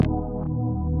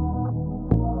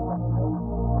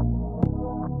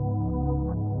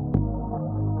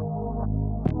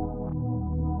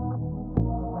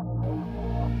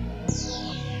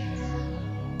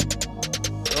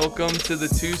welcome to the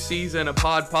 2 C's and a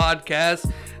Pod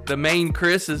podcast. The main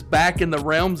Chris is back in the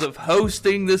realms of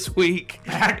hosting this week.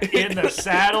 Back in the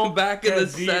saddle. Back in the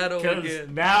saddle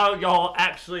again. Now y'all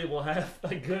actually will have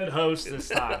a good host this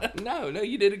time. No,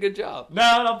 you did a good job.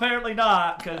 No, apparently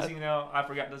not, because, I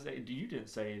forgot to say, you didn't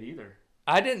say it either.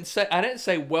 I didn't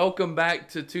say welcome back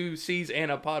to 2 C's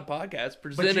and a Pod podcast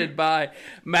presented by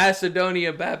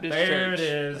Macedonia Baptist Church. There it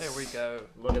is. There we go.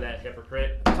 Look at that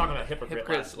hypocrite. I'm talking about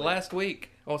hypocrite last week.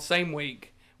 Well, same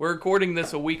week. We're recording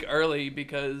this a week early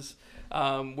because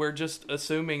we're just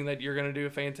assuming that you're going to do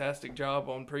a fantastic job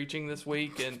on preaching this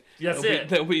week, and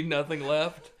there'll be nothing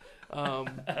left.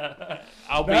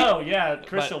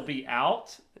 Chris will be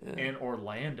out in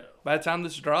Orlando. By the time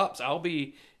this drops, I'll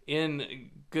be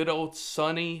in good old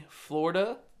sunny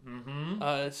Florida,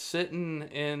 sitting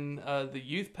in the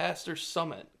Youth Pastor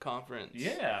Summit Conference.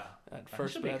 Yeah. At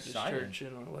First Baptist Church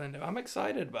in Orlando. I'm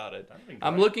excited about it.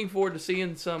 I'm looking forward to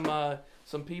seeing some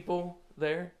people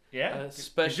there. Yeah.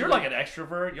 Especially, you're like an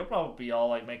extrovert. You'll probably be all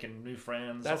like making new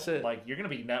friends. That's it. Like you're going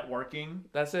to be networking.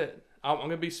 That's it. I'm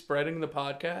going to be spreading the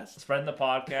podcast. It's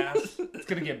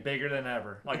going to get bigger than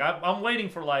ever. Like I'm waiting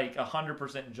for like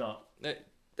 100% jump.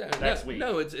 Next week.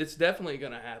 No, it's definitely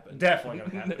going to happen.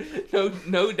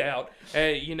 No doubt.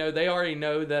 They already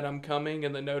know that I'm coming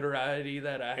and the notoriety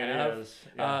that I have. It is.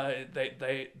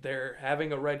 Yeah. They're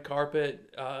having a red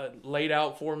carpet laid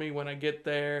out for me when I get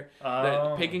there.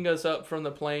 Picking us up from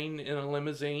the plane in a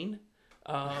limousine.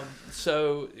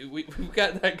 So we've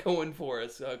got that going for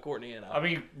us, Courtney and I. I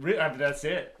mean, that's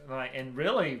it. And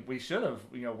really, we should have,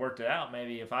 worked it out.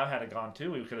 Maybe if I had gone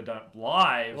too, we could have done it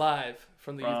live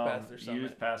from the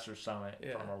Youth Pastor Summit.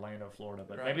 From Orlando, Florida.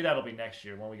 But maybe that'll be next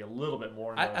year when we get a little bit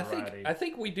more notoriety. I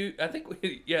think we do.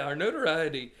 Our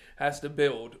notoriety has to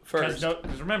build first.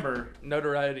 Because remember,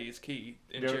 notoriety is key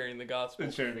in sharing the gospel.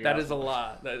 That is a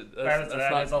lie.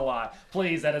 That is a lie.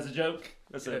 Please, that is a joke.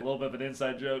 That's a little bit of an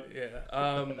inside joke.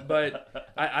 Yeah. But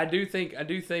I do think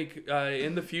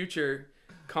in the future,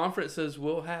 conferences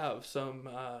will have some.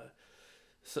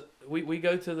 So we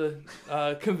go to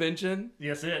the convention.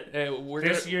 Yes,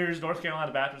 this year's North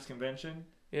Carolina Baptist Convention.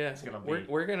 Yeah, it's gonna be.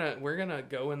 We're gonna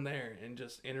go in there and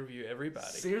just interview everybody.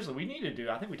 Seriously, we need to do.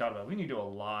 I think we talked about it. We need to do a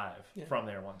live from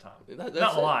there one time.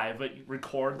 Not live, but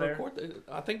record there.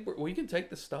 I think we can take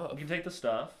the stuff. We can take the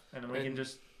stuff, and then we can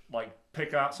just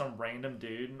pick out some random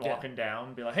dude walking down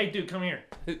and be like, "Hey, dude, come here."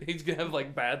 He's gonna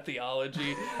have bad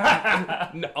theology.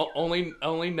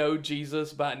 only know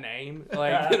Jesus by name.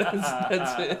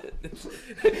 That's it.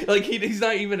 He's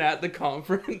not even at the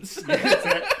conference. That's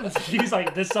it. He's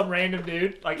just some random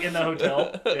dude in the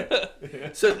hotel.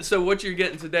 Yeah. So what you're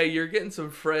getting today, you're getting some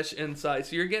fresh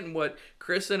insights. You're getting what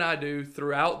Chris and I do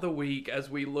throughout the week as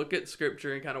we look at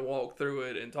Scripture and kind of walk through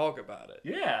it and talk about it.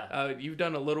 Yeah. You've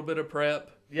done a little bit of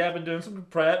prep. Yeah, I've been doing some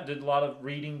prep. Did a lot of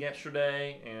reading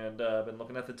yesterday, and been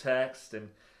looking at the text and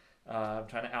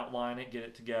trying to outline it, get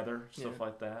it together, stuff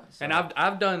like that. So. And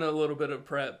I've done a little bit of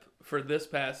prep for this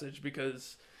passage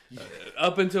because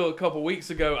up until a couple weeks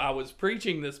ago, I was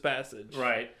preaching this passage.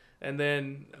 Right. And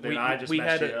then we had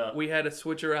to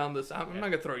switch around this. I'm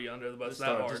not gonna throw you under the bus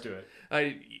that hard. Just do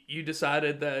it. You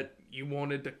decided that you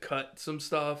wanted to cut some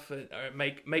stuff and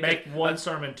make one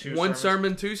sermon, two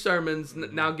sermons.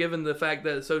 Mm-hmm. Now, given the fact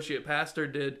that associate pastor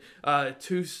did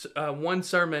one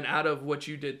sermon out of what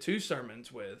you did 2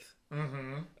 sermons with.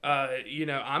 Mm-hmm.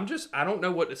 I don't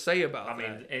know what to say about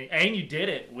that. And you did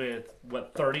it with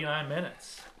 39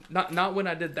 minutes. Not when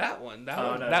I did that one.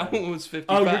 That one was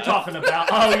 55. Oh, you're talking about.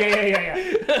 Oh,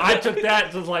 yeah. I took that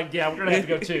and was like, yeah, we're gonna have to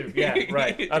go 2. Yeah,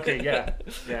 right. Okay, yeah,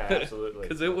 absolutely.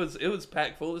 Because it was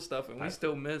packed full of stuff, and we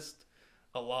still missed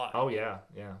a lot. Oh yeah.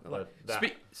 But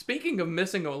speaking of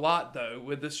missing a lot, though,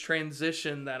 with this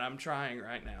transition that I'm trying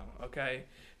right now, okay,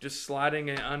 just sliding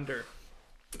it under.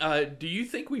 Do you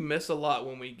think we miss a lot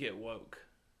when we get woke?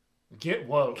 Get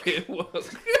woke.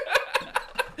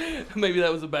 Maybe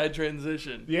that was a bad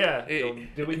transition. Yeah.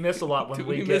 Did we miss a lot when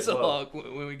we get woke? miss a lot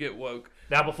when we get woke?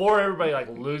 Now, before everybody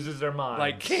loses their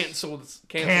mind. Cancel.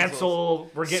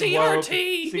 We're getting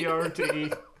CRT. woke.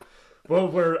 CRT. Well,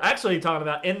 we're actually talking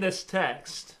about in this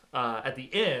text at the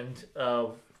end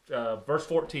of verse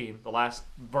 14, the last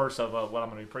verse of what I'm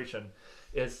going to be preaching.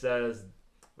 It says,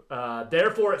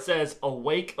 therefore it says,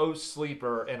 awake, O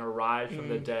sleeper, and arise from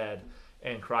the dead,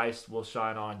 and Christ will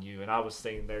shine on you. And I was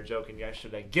sitting there joking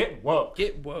yesterday. Get woke.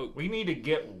 Get woke. We need to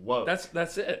get woke.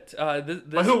 That's it.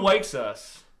 But who wakes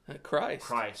us? Christ.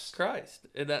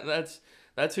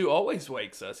 That's who always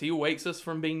wakes us. He wakes us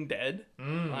from being dead,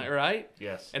 right?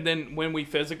 Yes. And then when we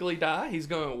physically die, he's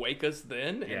going to wake us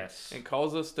then and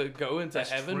cause us to go into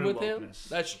heaven with him.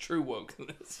 That's true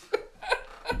wokeness.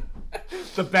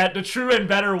 The true and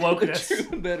better wokeness. The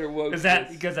true and better wokeness. Is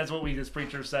that because that's what we as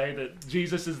preachers say, that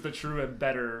Jesus is the true and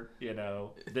better,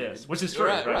 this, which is true,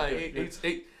 right?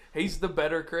 He's the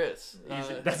better Chris.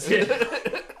 That's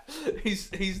it.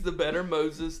 He's the better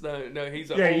Moses. No, he's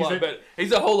a whole lot better.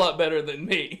 He's a whole lot better than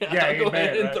me. Yeah, go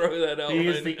ahead and throw that out.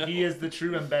 He is the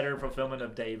true and better fulfillment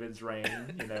of David's reign.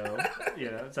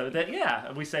 So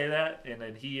that we say that, and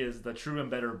then he is the true and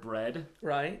better bread.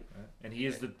 Right. And he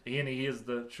is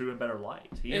the true and better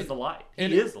light. He is the light.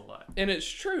 He is the light. And it's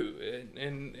true,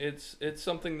 and it's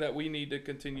something that we need to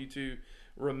continue to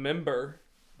remember.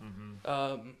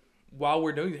 Mm-hmm. While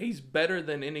we're doing it, he's better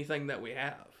than anything that we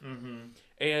have. Mm-hmm.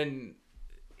 And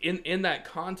in that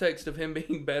context of him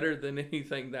being better than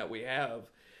anything that we have,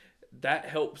 that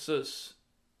helps us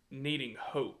needing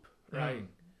hope, right?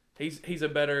 He's a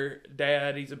better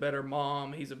dad. He's a better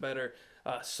mom. He's a better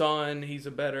son. He's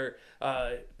a better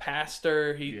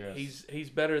pastor. He's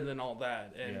better than all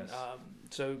that. And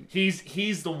so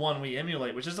he's the one we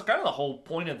emulate, which is kind of the whole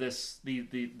point of these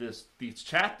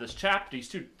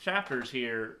two chapters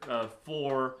here,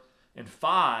 4 and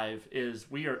 5, is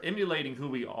we are emulating who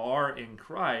we are in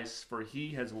Christ, for He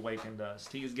has awakened us.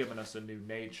 He has given us a new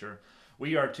nature.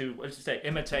 We are to,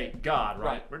 imitate God,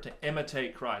 right? We're to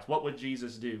imitate Christ. What would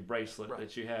Jesus do? Bracelet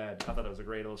that you had. I thought that was a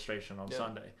great illustration on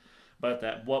Sunday.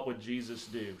 But what would Jesus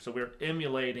do? So we're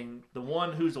emulating the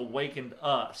one who's awakened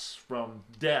us from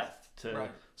death to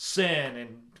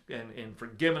sin and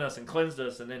forgiven us and cleansed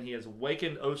us. And then He has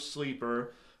awakened, O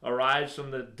sleeper, arise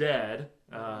from the dead.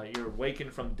 You're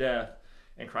awakened from death,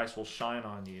 and Christ will shine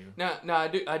on you. Now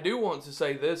I do want to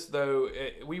say this, though.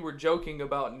 We were joking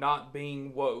about not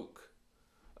being woke,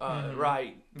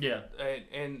 right? Yeah.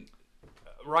 And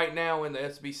right now in the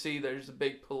SBC, there's a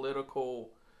big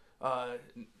political,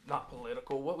 not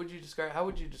political. What would you describe? How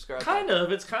would you describe?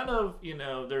 It's kind of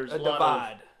there's a lot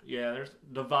divide. There's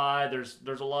divide.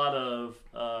 There's a lot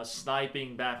of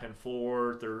sniping back and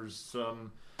forth. There's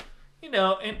some.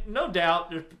 And no doubt,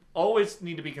 there always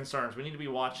need to be concerns. We need to be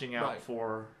watching out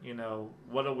for,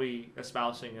 what are we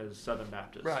espousing as Southern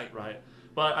Baptists, right?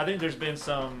 But I think there's been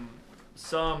some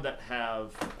that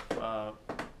have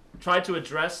tried to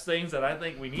address things that I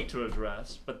think we need to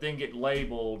address, but then get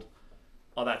labeled,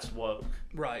 oh, that's woke.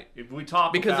 Right. If we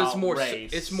talk because about it's more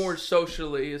race, it's more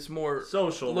socially, it's more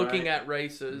social, looking at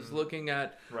races, looking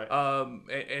at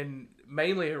and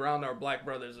mainly around our black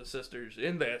brothers and sisters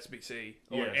in the SBC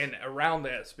and around the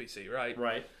SBC, right?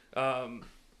 Right.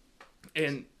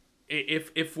 And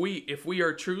if we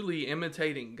are truly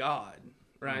imitating God,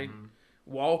 right?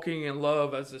 Walking in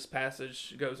love, as this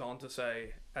passage goes on to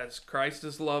say, as Christ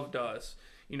has loved us,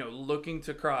 looking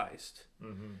to Christ,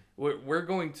 we're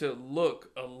going to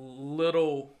look a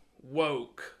little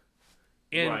woke.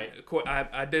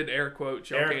 I did air quotes.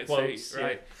 Y'all can't see,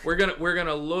 right? Yeah. We're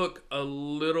gonna look a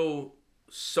little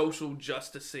social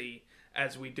justicey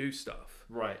as we do stuff,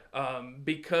 right?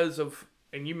 Because of,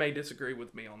 and you may disagree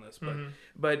with me on this,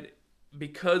 but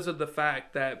because of the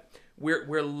fact that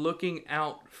we're looking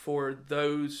out for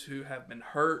those who have been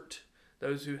hurt,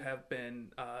 those who have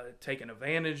been taken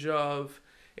advantage of,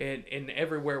 and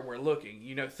everywhere we're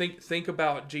looking. Think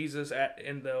about Jesus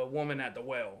and the woman at the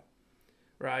well,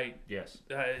 right? Yes.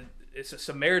 It's a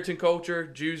Samaritan culture.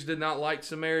 Jews did not like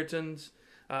Samaritans.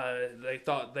 They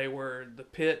thought they were the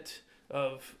pit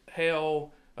of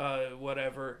hell,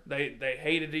 whatever. They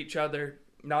hated each other.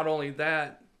 Not only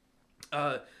that,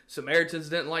 Samaritans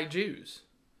didn't like Jews.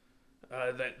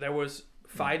 That there was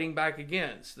fighting back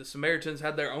against. The Samaritans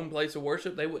had their own place of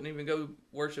worship. They wouldn't even go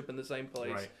worship in the same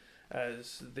place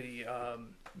as the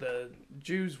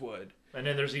Jews would. And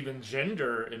then there's even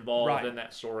gender involved in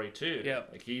that story too. Yeah,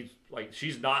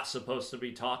 she's not supposed to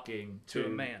be talking to a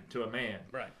man.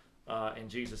 Right. And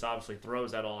Jesus obviously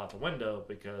throws that all out the window,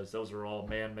 because those are all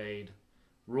man-made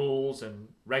rules and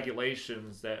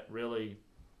regulations that really,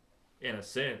 in a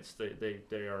sense, they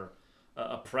are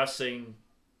oppressing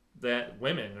that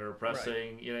women are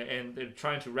oppressing, and they're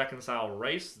trying to reconcile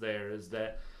race. There is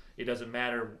that it doesn't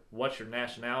matter what your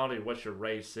nationality, what your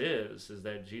race is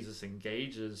that Jesus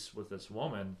engages with this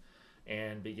woman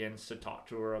and begins to talk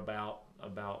to her about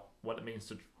what it means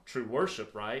to true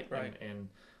worship, right?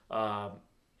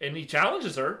 And he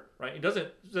challenges her, right? He doesn't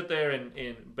sit there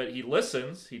but he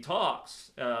listens, he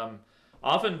talks.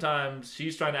 Oftentimes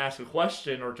she's trying to ask a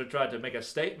question or to try to make a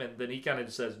statement, then he kind of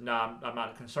just says, "No, I'm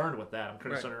not concerned with that. I'm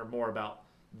concerned more about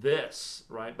this,"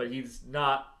 right? But he's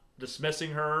not dismissing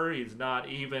her. He's not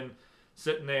even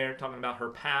sitting there talking about her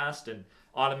past and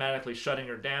automatically shutting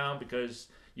her down because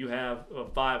you have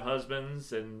 5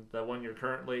 husbands and the one you're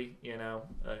currently,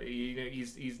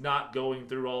 he's not going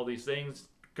through all these things,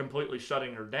 completely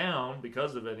shutting her down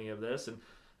because of any of this, and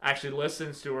actually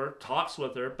listens to her, talks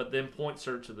with her, but then points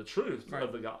her to the truth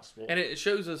of the gospel. And it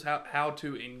shows us how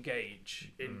to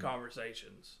engage in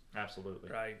conversations. Absolutely.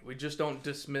 Right. We just don't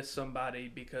dismiss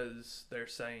somebody because they're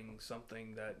saying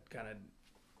something that kind of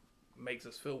makes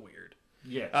us feel weird.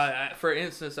 Yes. For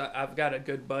instance, I've got a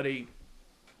good buddy,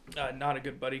 not a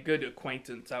good buddy, good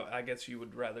acquaintance, I guess you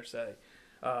would rather say.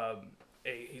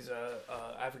 He's a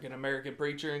African-American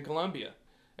preacher in Colombia.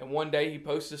 And one day he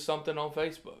posted something on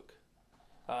Facebook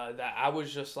that I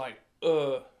was just like,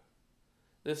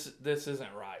 this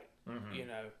isn't right, you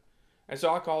know. And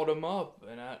so I called him up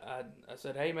and I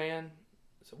said, hey man,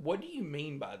 what do you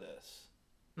mean by this?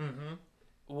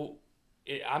 Well,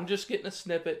 I'm just getting a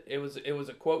snippet. It was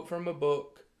a quote from a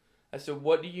book. I said,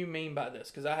 what do you mean by this?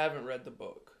 Because I haven't read the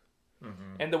book.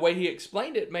 And the way he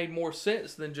explained it made more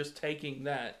sense than just taking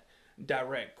that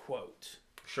direct quote.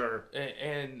 Sure.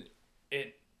 And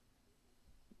it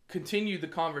continued the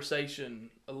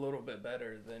conversation a little bit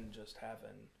better than just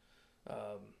having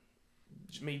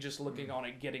me just looking on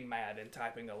it, getting mad, and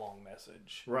typing a long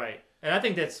message. Right. And I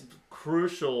think that's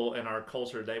crucial in our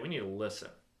culture today. We need to listen.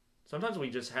 Sometimes we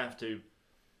just have to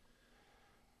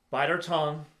bite our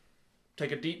tongue,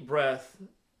 take a deep breath,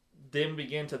 then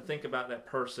begin to think about that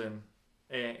person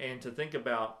and to think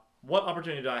about what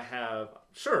opportunity do I have.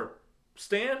 Sure,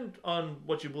 stand on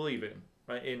what you believe in,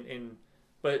 right?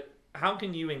 But how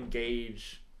can you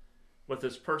engage with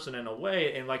this person in a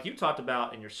way, and like you talked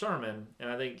about in your sermon, and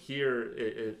I think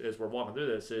here as we're walking through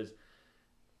this is,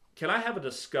 can I have a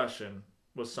discussion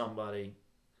with somebody,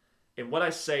 and what I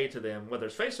say to them, whether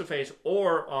it's face-to-face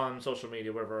or on social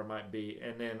media, whatever it might be,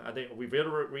 and then I think we've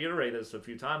reiterated this a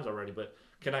few times already, but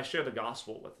can I share the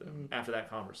gospel with them after that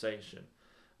conversation?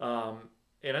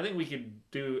 And I think we could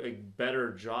do a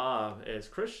better job as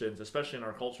Christians, especially in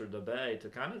our culture today, to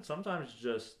kind of sometimes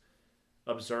just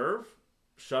observe,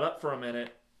 shut up for a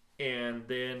minute, and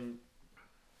then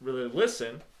really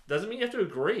listen. Doesn't mean you have to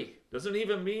agree. Doesn't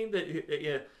even mean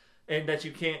that and that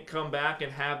you can't come back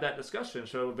and have that discussion,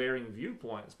 show varying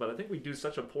viewpoints. But I think we do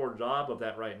such a poor job of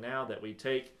that right now that we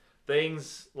take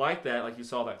things like that, like you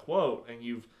saw that quote, and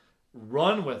you've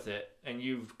run with it, and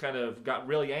you've kind of got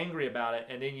really angry about it,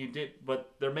 and then you did,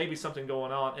 but there may be something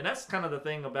going on. And that's kind of the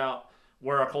thing about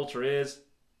where our culture is.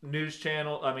 News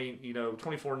channel,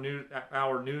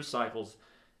 24-hour news cycles,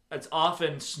 it's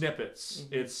often snippets.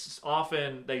 It's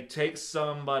often they take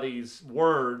somebody's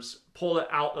words, pull it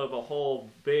out of a whole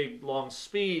big long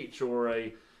speech or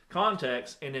a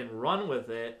context, and then run with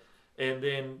it, and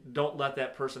then don't let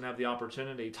that person have the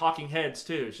opportunity. Talking heads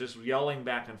too, it's just yelling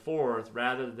back and forth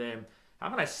rather than, how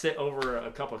can I sit over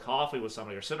a cup of coffee with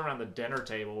somebody or sit around the dinner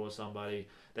table with somebody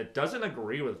that doesn't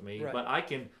agree with me, but I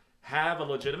can have a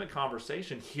legitimate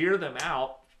conversation, hear them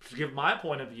out, give my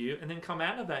point of view, and then come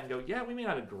out of that and go, yeah, we may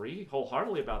not agree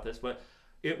wholeheartedly about this, but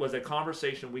it was a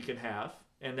conversation we can have,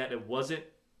 and that it wasn't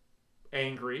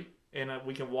angry, and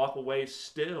we can walk away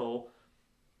still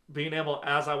being able,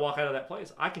 as I walk out of that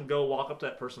place, I can go walk up to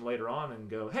that person later on and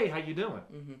go, hey, how you doing?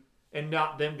 And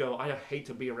not them go, I hate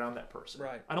to be around that person.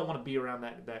 Right. I don't want to be around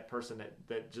that person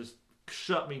that just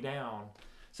shut me down.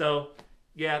 So,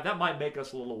 yeah, that might make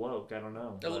us a little woke. I don't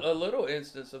know. A little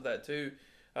instance of that, too,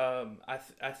 I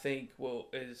think,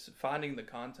 is finding the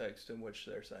context in which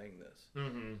they're saying this.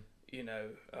 You know,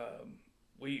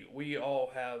 we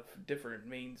all have different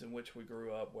means in which we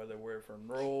grew up, whether we're from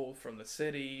rural, from the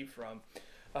city, from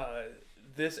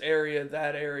this area,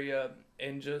 that area,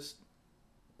 and just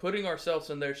putting ourselves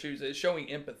in their shoes. It's showing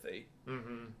empathy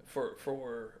for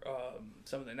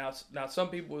something. Now, some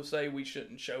people will say we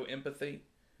shouldn't show empathy,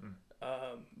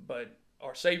 but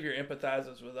our Savior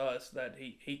empathizes with us, that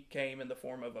he came in the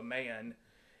form of a man,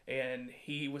 and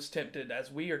he was tempted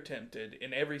as we are tempted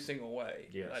in every single way.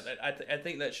 Yes. I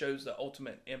think that shows the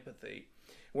ultimate empathy.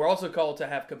 We're also called to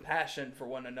have compassion for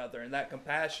one another, and that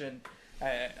compassion,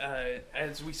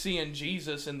 as we see in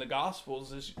Jesus in the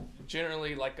Gospels, is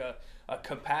generally like a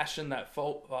compassion that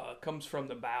comes from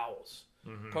the bowels,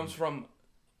 comes from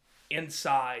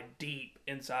deep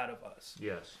inside of us.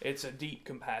 Yes. It's a deep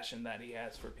compassion that he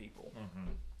has for people.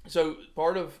 So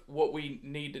part of what we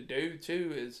need to do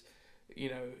too is,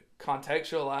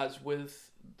 contextualize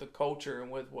with the culture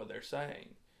and with what they're saying.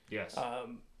 Yes.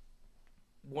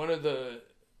 One of the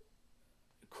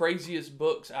craziest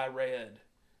books I read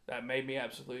that made me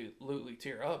absolutely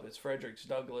tear up is Frederick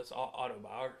Douglass'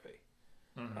 autobiography.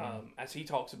 As he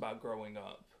talks about growing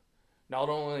up. Not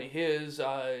only his,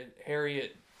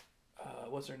 Harriet,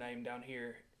 what's her name down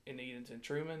here in Edenton?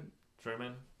 Truman?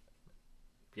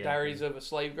 Yeah. Diaries of a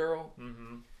Slave Girl?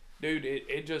 Dude,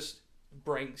 it just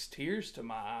brings tears to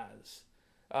my eyes.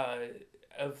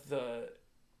 of the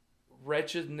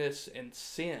wretchedness and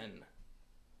sin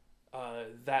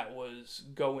that was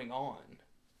going on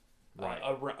right.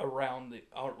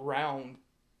 around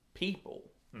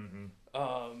people. Mm-hmm.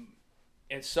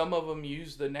 And some of them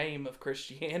use the name of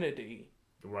Christianity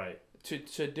right.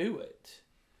 to do it.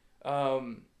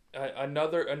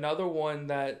 Another one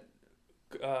that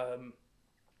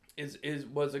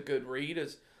was a good read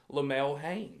is Lamel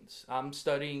Haynes. I'm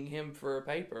studying him for a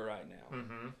paper right now.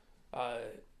 Mm-hmm.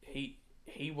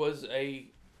 He was a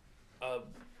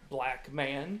black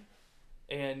man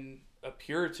and a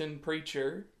Puritan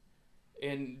preacher,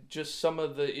 and just some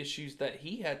of the issues that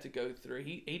he had to go through.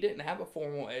 He didn't have a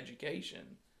formal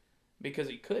education because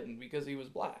he couldn't, because he was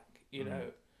black, you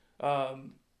know.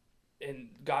 And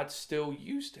God still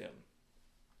used him.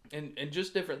 And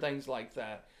just different things like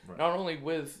that. Right. Not only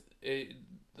with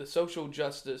the social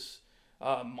justice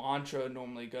mantra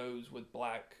normally goes with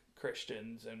black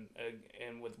Christians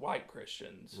and with white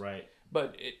Christians. Right.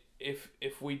 But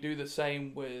if we do the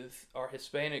same with our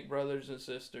Hispanic brothers and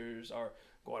sisters, our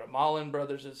Guatemalan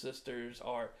brothers and sisters,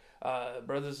 our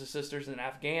brothers and sisters in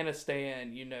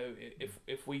Afghanistan, you know,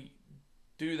 if we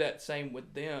do that same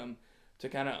with them to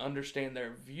kind of understand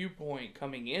their viewpoint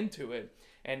coming into it,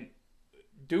 and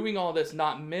doing all this,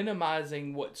 not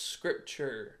minimizing what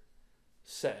Scripture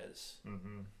says.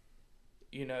 Mm-hmm.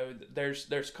 You know,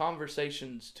 there's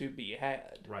conversations to be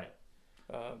had. Right.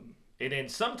 And then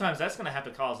sometimes that's going to have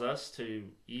to cause us to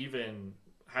even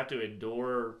have to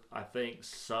endure, I think,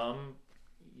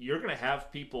 you're going to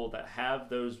have people that have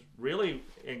those really,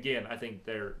 again, I think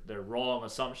they're wrong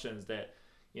assumptions that,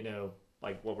 you know,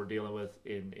 like what we're dealing with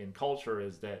in culture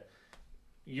is that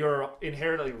you're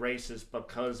inherently racist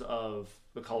because of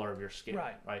the color of your skin.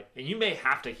 Right. And you may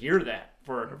have to hear that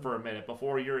for a minute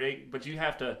before but you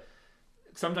have to,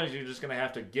 sometimes you're just going to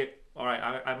have to get, all right,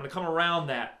 I'm going to come around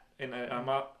that. And I'm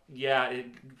not,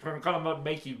 it's kind of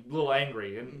make you a little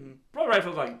angry. And probably right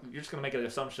feels like you're just going to make an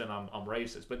assumption I'm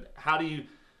racist. But how do you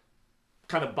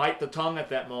kind of bite the tongue at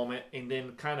that moment and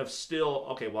then kind of still,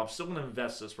 okay, well, I'm still going to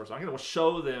invest this person. I want to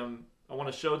show them the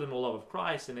love of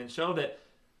Christ, and then show that,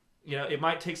 you know, it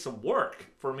might take some work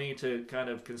for me to kind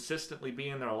of consistently be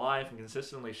in their life and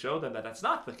consistently show them that that's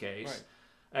not the case.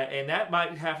 Right. And that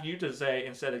might have you to say,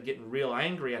 instead of getting real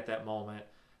angry at that moment,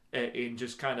 and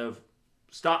just kind of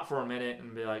stop for a minute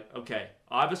and be like, okay,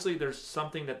 obviously there's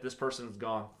something that this person's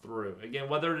gone through. Again,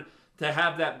 whether to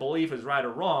have that belief is right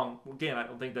or wrong, again, I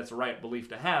don't think that's the right belief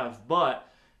to have, but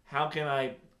how can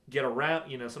I get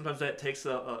around, you know, sometimes that takes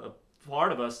a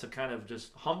part of us to kind of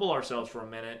just humble ourselves for a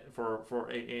minute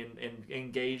and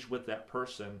engage with that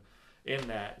person in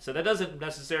that. So that doesn't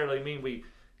necessarily mean we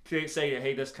say,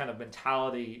 hey, this kind of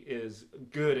mentality is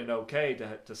good and okay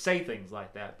to say things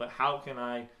like that, but how can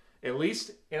I at least,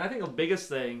 and I think the biggest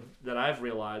thing that I've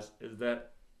realized is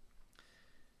that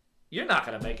you're not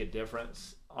going to make a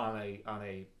difference on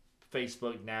a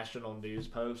Facebook national news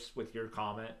post with your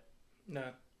comment. No.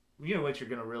 You know what you're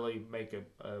going to really make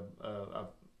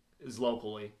is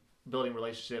locally, building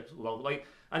relationships locally. Like,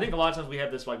 I think a lot of times we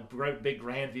have this like great big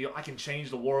grand view. I can change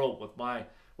the world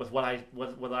with what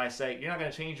I say. You're not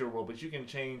going to change your world, but you can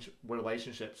change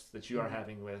relationships that you are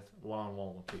having with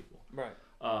one-on-one with people. Right.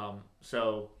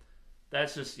 So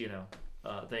that's just, you know,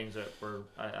 things that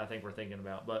I think we're thinking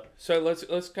about. But so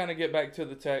let's kind of get back to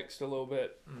the text a little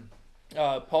bit.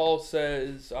 Paul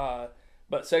says,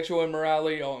 but sexual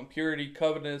immorality or impurity,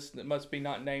 covetousness that must be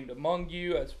not named among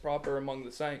you as proper among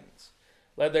the saints.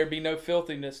 Let there be no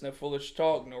filthiness, no foolish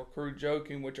talk, nor crude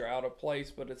joking, which are out of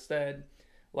place, but instead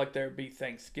let there be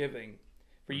thanksgiving.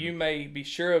 For you may be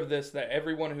sure of this, that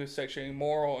everyone who is sexually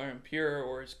immoral or impure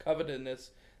or is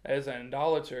covetousness as an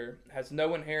idolater has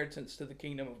no inheritance to the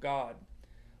kingdom of God.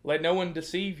 Let no one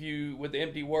deceive you with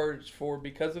empty words, for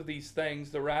because of these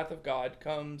things the wrath of God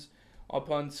comes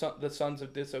upon the sons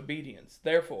of disobedience.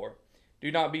 Therefore,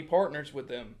 do not be partners with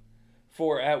them.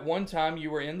 For at one time you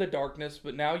were in the darkness,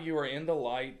 but now you are in the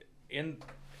light in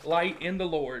the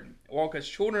Lord. Walk as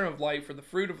children of light, for the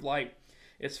fruit of light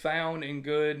is found in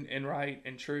good and right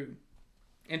and true.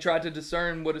 And try to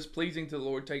discern what is pleasing to the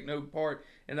Lord. Take no part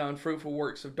in the unfruitful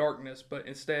works of darkness, but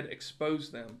instead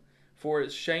expose them. For it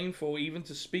is shameful even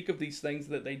to speak of these things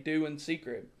that they do in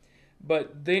secret.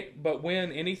 But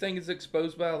when anything is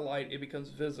exposed by the light, it becomes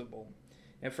visible.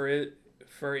 And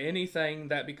for anything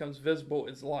that becomes visible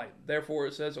is light. Therefore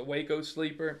it says, awake, O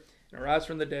sleeper, and arise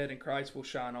from the dead, and Christ will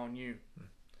shine on you.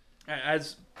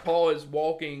 As Paul is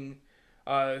walking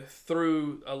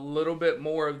through a little bit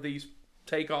more of these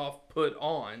take-off,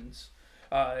 put-ons,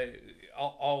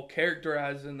 all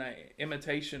characterized in the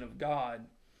imitation of God,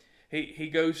 he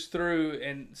goes through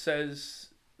and says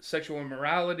sexual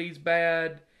immorality is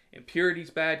bad, impurity is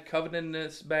bad,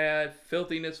 covetousness bad,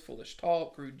 filthiness, foolish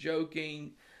talk, crude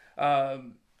joking.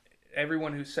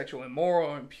 Everyone who's sexually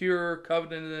immoral or impure,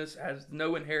 covetousness, has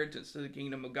no inheritance to the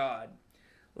kingdom of God.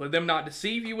 Let them not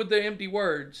deceive you with their empty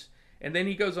words. And then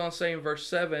he goes on saying in verse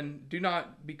 7, do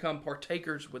not become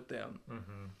partakers with them.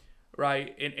 Mm-hmm.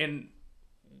 Right? And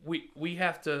we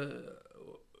have to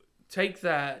take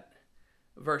that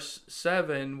verse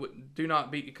 7, do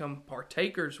not become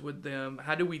partakers with them.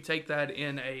 How do we take that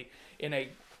in a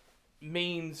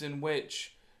means in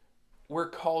which we're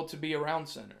called to be around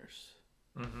sinners?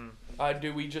 Mm-hmm.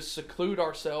 Do we just seclude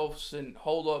ourselves and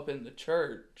hold up in the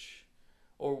church?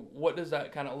 Or what does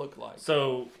that kind of look like?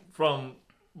 So from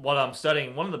what I'm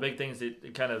studying, one of the big things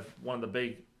one of the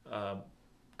big kind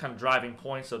of driving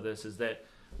points of this is that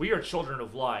we are children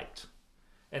of light.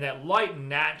 And that light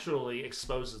naturally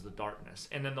exposes the darkness.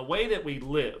 And then the way that we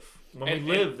live,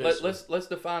 let's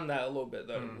define that a little bit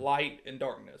though. Light and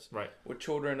darkness. Right. We're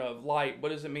children of light. What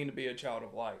does it mean to be a child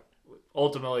of light?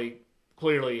 Ultimately,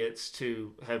 clearly it's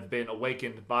to have been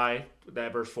awakened by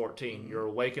that verse 14. You're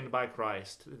awakened by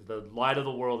Christ. The light of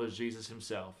the world is Jesus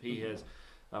himself. He has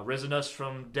risen us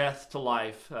from death to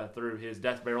life through his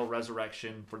death, burial,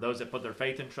 resurrection for those that put their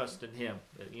faith and trust in him.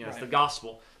 It's the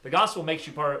gospel. The gospel makes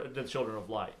you part of the children of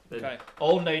light. The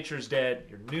old nature's dead,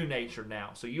 your new nature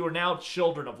now. So you are now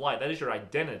children of light. That is your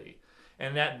identity.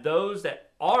 And that those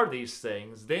that are these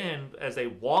things, then as they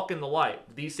walk in the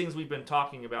light, these things we've been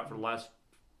talking about for the last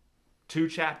 2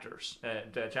 chapters,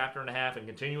 chapter and a half, and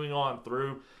continuing on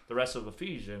through the rest of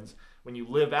Ephesians, when you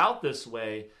live out this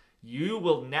way, you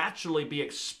will naturally be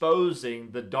exposing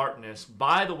the darkness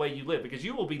by the way you live, because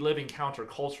you will be living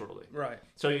counterculturally. Right.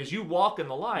 So as you walk in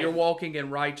the light, you're walking in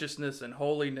righteousness and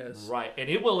holiness. Right. And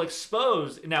it will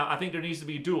expose. Now, I think there needs to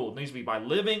be dual. It needs to be by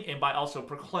living and by also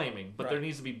proclaiming. But there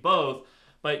needs to be both.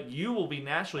 But you will be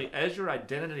naturally, as your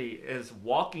identity is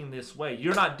walking this way,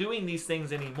 you're not doing these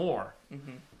things anymore.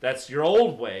 Mm-hmm. That's your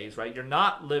old ways, right? You're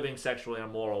not living sexually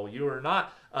immoral. You are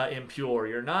not impure.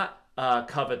 You're not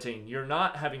coveting. You're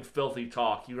not having filthy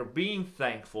talk. You are being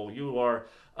thankful. You are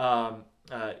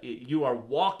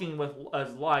walking with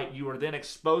as light. You are then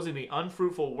exposing the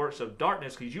unfruitful works of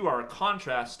darkness, because you are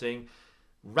contrasting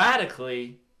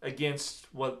radically against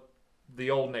what the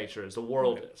old nature is, the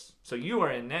world is. So you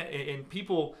are in that, and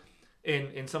people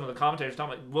in some of the commentators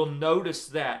will notice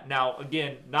that. Now,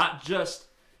 again, not just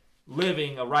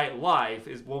living a right life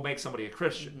will make somebody a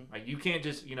Christian. Mm-hmm. Right? You can't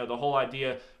just, the whole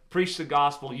idea, preach the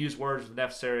gospel, use words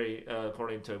necessary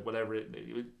according to whatever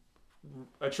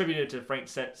attributed to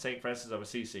St. Francis of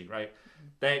Assisi, right?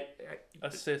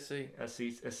 Assisi.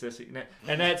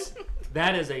 And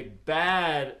that is a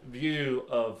bad view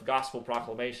of gospel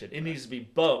proclamation. It needs to be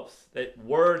both, that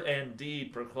word and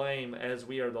deed proclaim as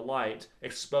we are the light,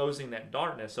 exposing that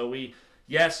darkness. So we,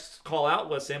 call out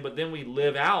what's sin, but then we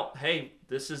live out, hey,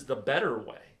 this is the better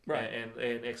way, right?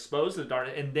 And expose the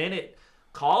darkness, and then it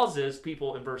causes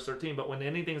people in verse 13, but when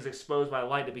anything is exposed by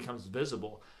light, it becomes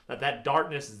visible. That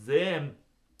darkness then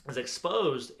is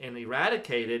exposed and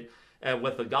eradicated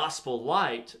with the gospel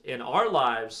light in our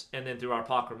lives, and then through our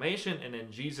proclamation, and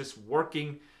then Jesus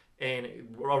working and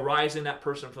arising that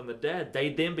person from the dead, they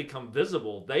then become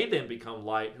visible. They then become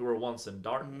light who were once in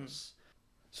darkness.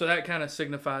 So that kind of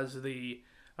signifies the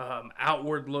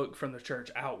outward look from the church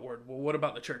outward. Well, what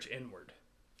about the church inward?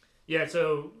 Yeah,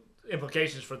 so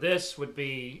implications for this would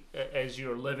be, as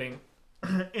you're living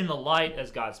in the light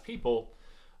as God's people,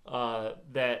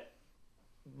 that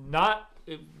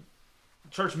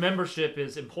church membership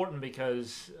is important,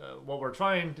 because what we're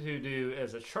trying to do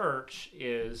as a church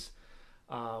is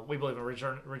we believe in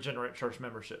regenerate church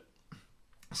membership.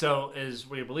 So as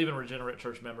we believe in regenerate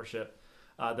church membership,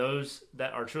 those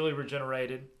that are truly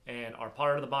regenerated and are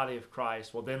part of the body of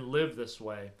Christ will then live this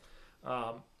way.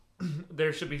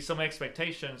 There should be some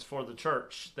expectations for the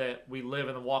church that we live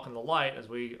and walk in the light. As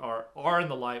we are in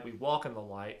the light, we walk in the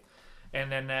light,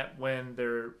 and then that when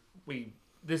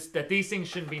that these things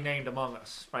shouldn't be named among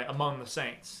us, right, among the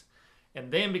saints.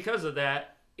 And then because of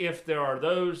that, if there are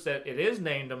those that it is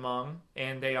named among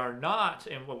and they are not,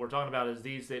 and what we're talking about is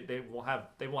these that they will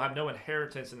have no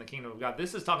inheritance in the kingdom of God.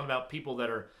 This is talking about people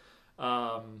that are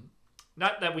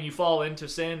not that when you fall into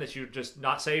sin that you're just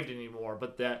not saved anymore,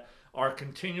 but that are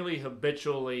continually,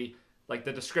 habitually, like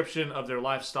the description of their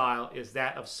lifestyle is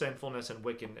that of sinfulness and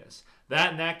wickedness.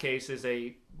 That in that case is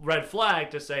a red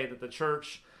flag to say that the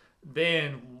church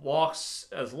then walks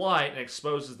as light and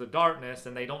exposes the darkness,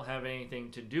 and they don't have anything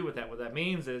to do with that. What that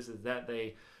means is that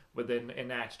they would then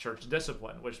enact church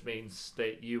discipline, which means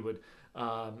that you would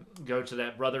go to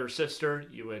that brother or sister,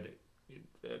 you would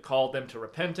call them to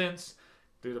repentance,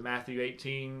 through the Matthew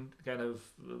 18 kind of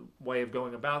way of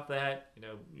going about that.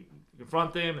 You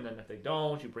confront them, and then if they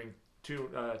don't, you bring two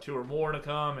or more to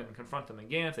come and confront them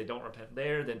again. If they don't repent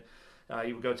there, then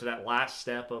you would go to that last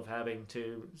step of having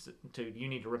to you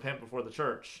need to repent before the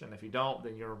church, and if you don't,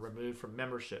 then you're removed from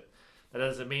membership. That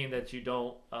doesn't mean that you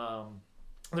don't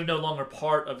they're no longer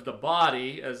part of the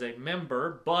body as a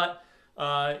member, but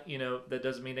that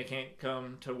doesn't mean they can't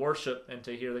come to worship and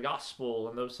to hear the gospel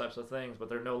and those types of things, but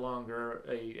they're no longer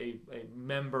a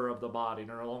member of the body.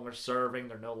 They're no longer serving.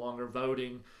 They're no longer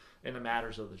voting in the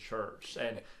matters of the church.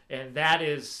 And that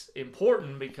is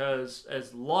important because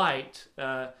as light,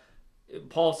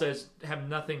 Paul says, have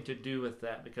nothing to do with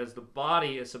that, because the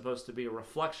body is supposed to be a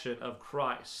reflection of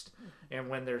Christ. And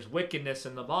when there's wickedness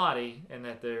in the body, and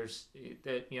that there's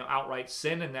outright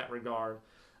sin in that regard,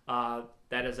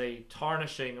 that is a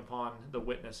tarnishing upon the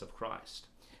witness of Christ.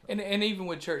 And even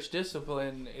with church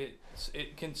discipline,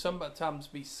 it can sometimes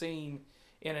be seen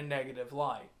in a negative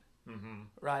light,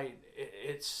 right?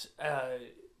 It's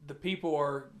the people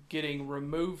are getting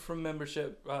removed from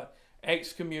membership,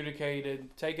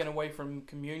 excommunicated, taken away from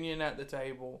communion at the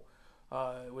table,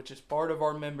 which is part of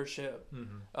our membership,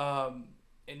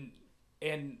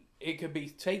 and it could be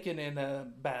taken in a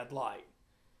bad light.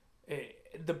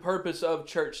 The purpose of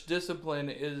church discipline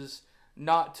is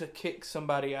not to kick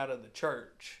somebody out of the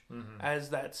church, as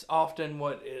that's often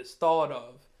what is thought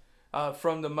of.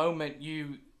 From the moment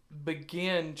you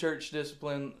begin church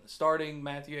discipline, starting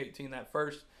Matthew 18, that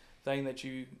first thing that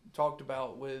you talked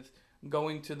about with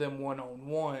going to them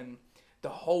one-on-one, the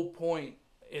whole point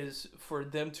is for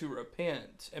them to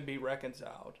repent and be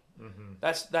reconciled.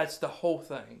 That's the whole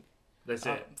thing. That's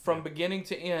it. From beginning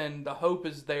to end, the hope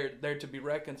is they're to be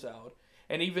reconciled.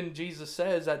 And even Jesus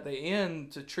says at the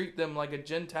end to treat them like a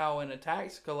Gentile and a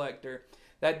tax collector.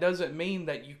 That doesn't mean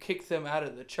that you kick them out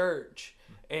of the church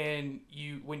and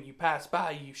when you pass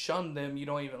by, you shun them, you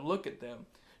don't even look at them.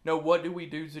 No, what do we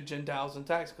do to Gentiles and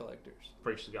tax collectors?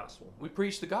 Preach the gospel. We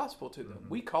preach the gospel to them.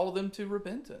 We call them to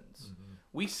repentance.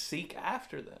 We seek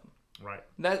after them. Right.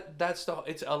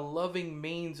 It's a loving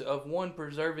means of, one,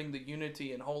 preserving the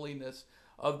unity and holiness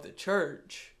of the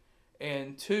church,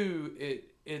 and two,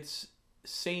 it's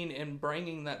seen in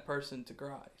bringing that person to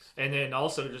Christ. And then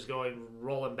also just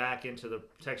rolling back into the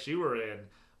text you were in,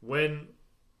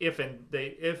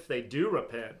 if they do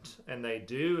repent and they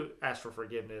do ask for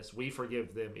forgiveness, we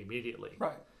forgive them immediately.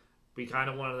 Right. Be kind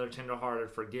of one another,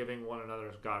 tenderhearted, forgiving one another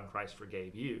as God in Christ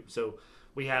forgave you. So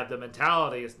we have the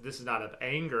mentality, this is not of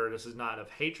anger, this is not of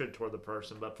hatred toward the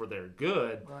person, but for their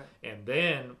good. Right. And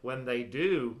then when they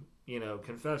do,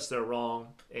 confess their wrong,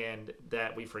 and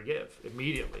that we forgive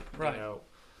immediately. Right.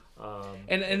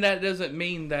 And that doesn't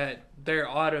mean that they're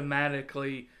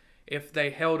automatically, if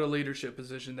they held a leadership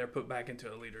position, they're put back into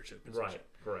a leadership position. Right.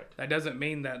 Correct. That doesn't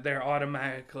mean that they're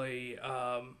automatically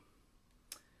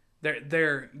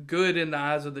they're good in the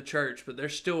eyes of the church, but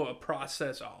there's still an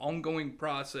ongoing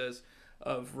process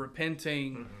of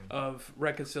repenting, of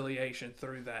reconciliation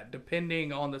through that,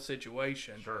 depending on the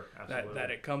situation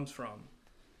that it comes from.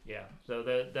 Yeah. So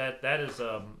that is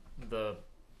the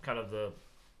kind of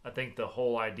I think the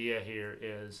whole idea here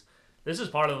is this is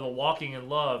part of the walking in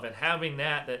love, and having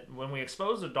that when we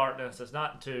expose the darkness, it's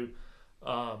not to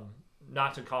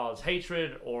cause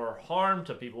hatred or harm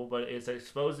to people, but it's to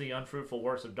expose the unfruitful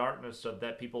works of darkness so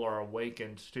that people are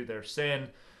awakened to their sin,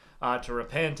 to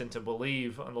repent and to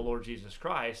believe on the Lord Jesus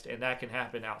Christ. And that can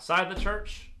happen outside the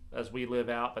church as we live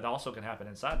out, but also can happen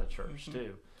inside the church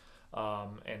too.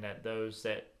 And that those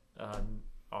that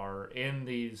are in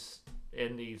these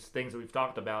things that we've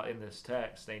talked about in this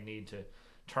text, they need to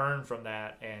turn from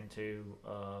that and to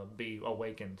be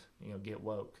awakened. Get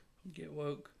woke. Get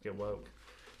woke. Get woke.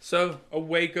 So,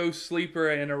 awake, O sleeper,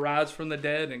 and arise from the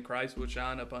dead, and Christ will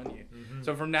shine upon you.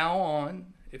 So from now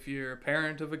on, if you're a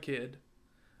parent of a kid,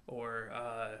 or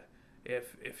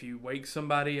if you wake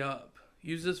somebody up,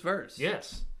 use this verse.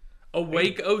 Yes.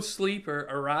 Awake, O sleeper,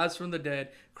 arise from the dead,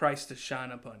 Christ to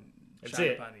shine upon you.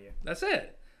 That's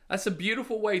it. That's a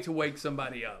beautiful way to wake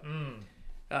somebody up.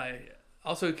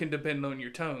 Also, it can depend on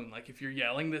your tone. Like if you're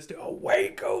yelling this to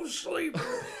awake, O sleeper.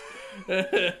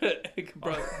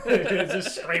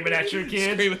 Just screaming at your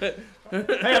kids.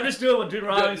 Hey, I'm just doing what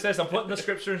Deuteronomy says. I'm putting the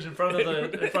scriptures in front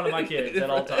of my kids at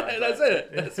all times.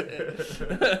 That's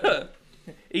it.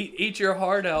 Eat your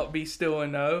heart out. Be still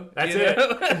and know. That's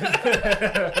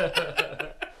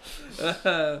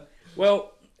it.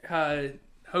 Well,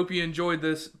 hope you enjoyed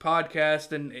this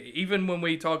podcast, and even when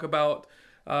we talk about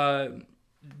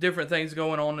different things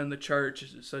going on in the church,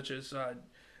 such as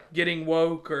getting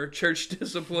woke or church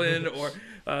discipline or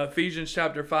Ephesians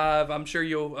chapter 5, I'm sure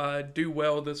you'll do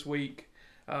well this week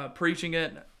preaching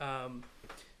it.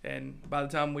 And by the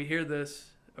time we hear this,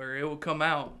 or it will come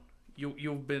out,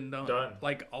 you've been done.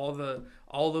 Like all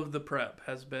of the prep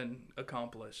has been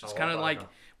accomplished. It's kind of like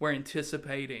we're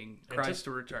anticipating Christ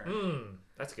to return.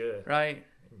 That's good. Right?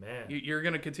 Man. You're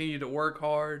going to continue to work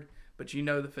hard, but you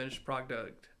know the finished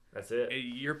product. That's it.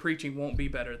 Your preaching won't be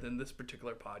better than this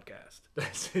particular podcast.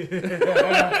 That's it.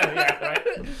 Yeah,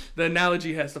 right. The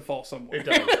analogy has to fall somewhere. It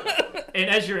does. And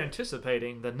as you're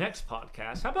anticipating the next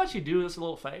podcast, how about you do us a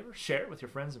little favor? Share it with your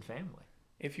friends and family.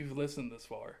 If you've listened this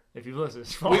far. If you've listened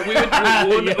this far.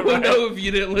 We'll know if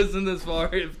you didn't listen this far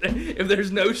if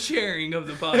there's no sharing of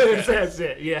the podcast. That's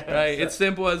it, yeah. Right? It's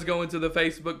simple as going to the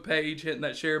Facebook page, hitting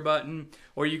that share button,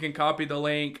 or you can copy the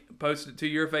link, post it to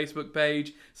your Facebook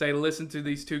page, say, listen to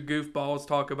these two goofballs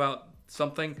talk about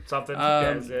something.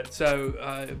 That's it.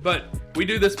 So, but we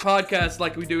do this podcast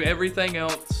like we do everything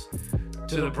else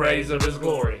to the praise of His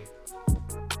glory.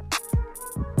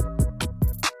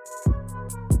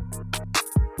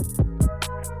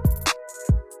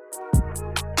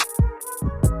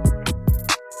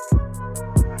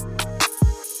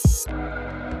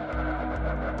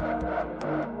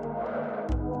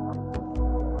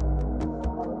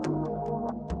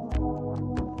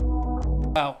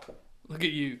 Wow, look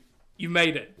at you. You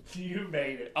made it. You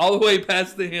made it. All the way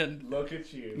past the end. Look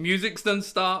at you. Music's done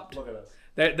stopped. Look at us.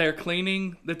 They're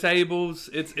cleaning the tables.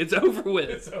 It's over with.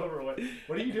 It's over with.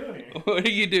 What are you doing here? What are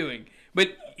you doing?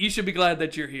 But you should be glad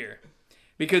that you're here.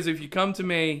 Because if you come to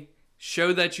me,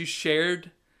 show that you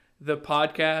shared the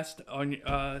podcast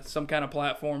on some kind of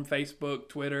platform, Facebook,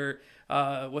 Twitter.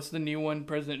 What's the new one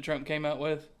President Trump came out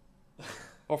with?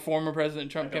 Or former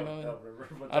President Trump came out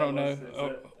with? I don't know.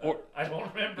 I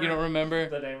don't remember. You don't remember?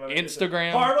 The name of it.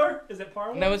 Instagram. Parler? Is it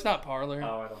Parler? No, it's not Parler.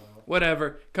 Oh, I don't know.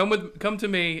 Whatever. Come to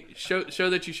me. Show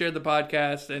that you shared the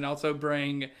podcast, and also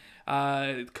bring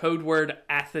code word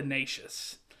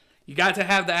Athanasius. You got to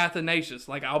have the Athanasius.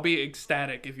 Like, I'll be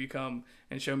ecstatic if you come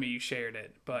and show me you shared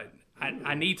it, but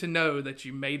I need to know that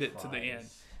you made it to the end.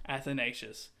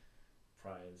 Athanasius.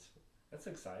 Prize. That's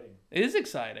exciting. It is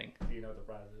exciting. Do you know what the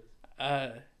prize is?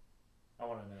 I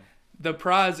want to know. The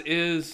prize is